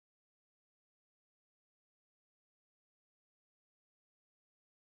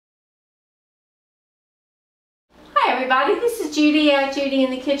everybody, this is Judy at Judy in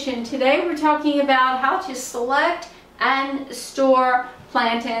the Kitchen. Today we're talking about how to select and store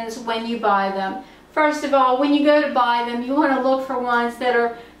plantains when you buy them. First of all, when you go to buy them, you want to look for ones that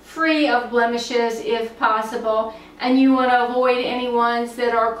are free of blemishes if possible, and you want to avoid any ones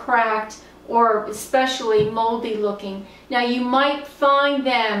that are cracked or especially moldy looking. Now you might find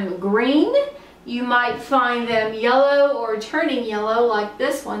them green, you might find them yellow or turning yellow like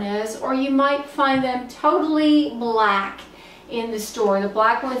this one is, or you might find them totally black in the store. The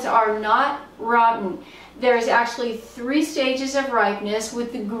black ones are not rotten. There's actually 3 stages of ripeness,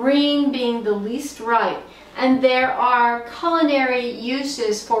 with the green being the least ripe. And there are culinary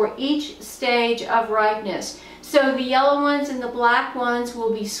uses for each stage of ripeness. So the yellow ones and the black ones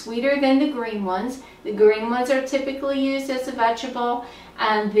will be sweeter than the green ones. The green ones are typically used as a vegetable,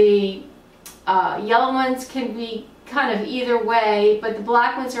 and the yellow ones can be kind of either way, but the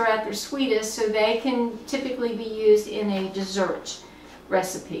black ones are at their sweetest, so they can typically be used in a dessert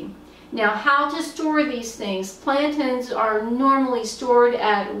recipe. Now, how to store these things. Plantains are normally stored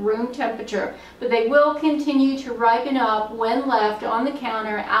at room temperature, but they will continue to ripen up when left on the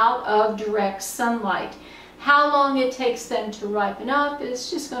counter out of direct sunlight. How long it takes them to ripen up is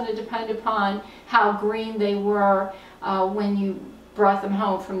just going to depend upon how green they were when you brought them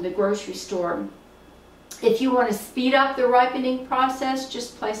home from the grocery store. If you want to speed up the ripening process,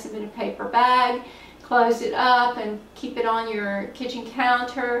 just place them in a paper bag, close it up, and keep it on your kitchen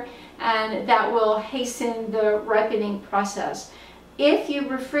counter, and that will hasten the ripening process. If you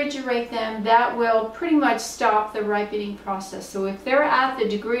refrigerate them, that will pretty much stop the ripening process. So if they're at the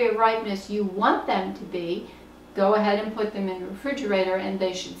degree of ripeness you want them to be, go ahead and put them in the refrigerator, and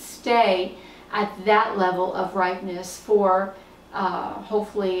they should stay at that level of ripeness for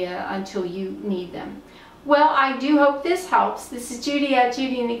hopefully until you need them. Well, I do hope this helps. This is Judy at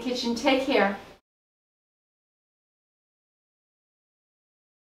Judy in the Kitchen. Take care.